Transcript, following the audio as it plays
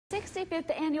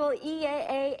65th annual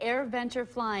EAA Airventure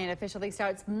flying officially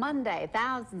starts Monday.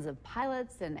 Thousands of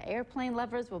pilots and airplane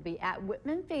lovers will be at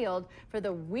Whitman Field for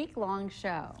the week-long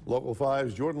show. Local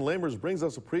 5's Jordan Lamers brings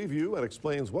us a preview and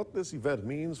explains what this event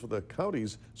means for the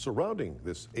counties surrounding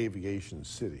this aviation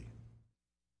city.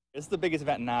 It's the biggest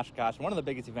event in Oshkosh, one of the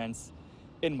biggest events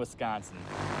in Wisconsin.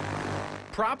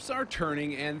 Props are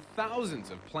turning and thousands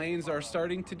of planes are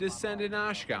starting to descend in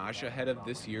Oshkosh ahead of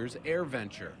this year's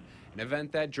Airventure, an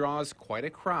event that draws quite a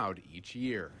crowd each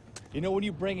year. You know, when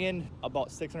you bring in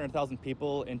about 600,000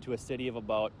 people into a city of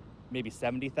about maybe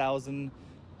 70,000,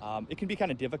 it can be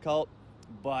kind of difficult,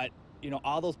 but you know,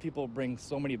 all those people bring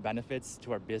so many benefits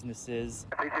to our businesses.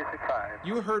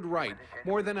 You heard right.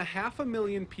 More than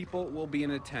 500,000 people will be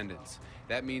in attendance.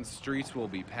 That means streets will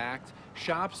be packed,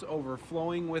 shops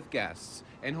overflowing with guests,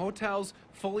 and hotels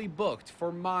fully booked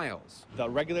for miles. The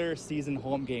regular season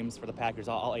home games for the Packers,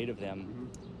 all 8 of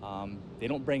them, they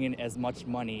don't bring in as much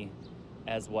money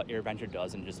as what Airventure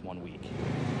does in just 1 week.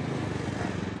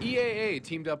 EAA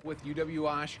teamed up with UW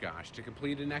Oshkosh to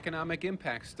complete an economic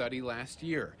impact study last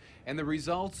year, and the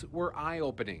results were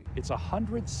eye-opening. It's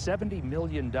 $170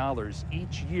 million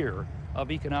each year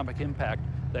of economic impact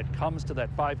that comes to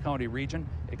that 5-county region.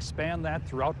 Expand that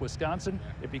throughout Wisconsin,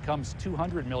 it becomes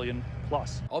 $200 million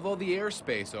plus. Although the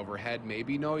airspace overhead may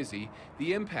be noisy,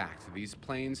 the impact these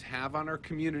planes have on our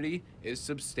community is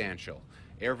substantial.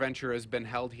 Airventure has been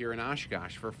held here in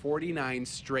Oshkosh for 49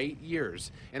 straight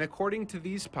years, and according to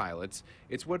these pilots,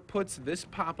 it's what puts this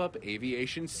pop-up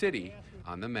aviation city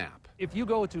on the map. If you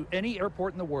go to any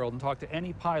airport in the world and talk to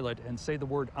any pilot and say the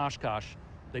word Oshkosh,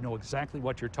 they know exactly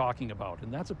what you're talking about,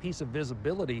 and that's a piece of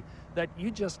visibility that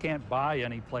you just can't buy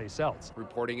anyplace else.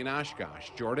 Reporting in Oshkosh,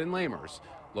 Jordan Lamers,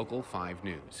 Local 5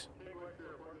 News.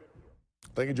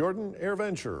 Thank you, Jordan.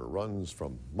 Airventure runs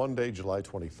from Monday, July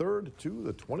 23rd to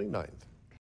the 29th.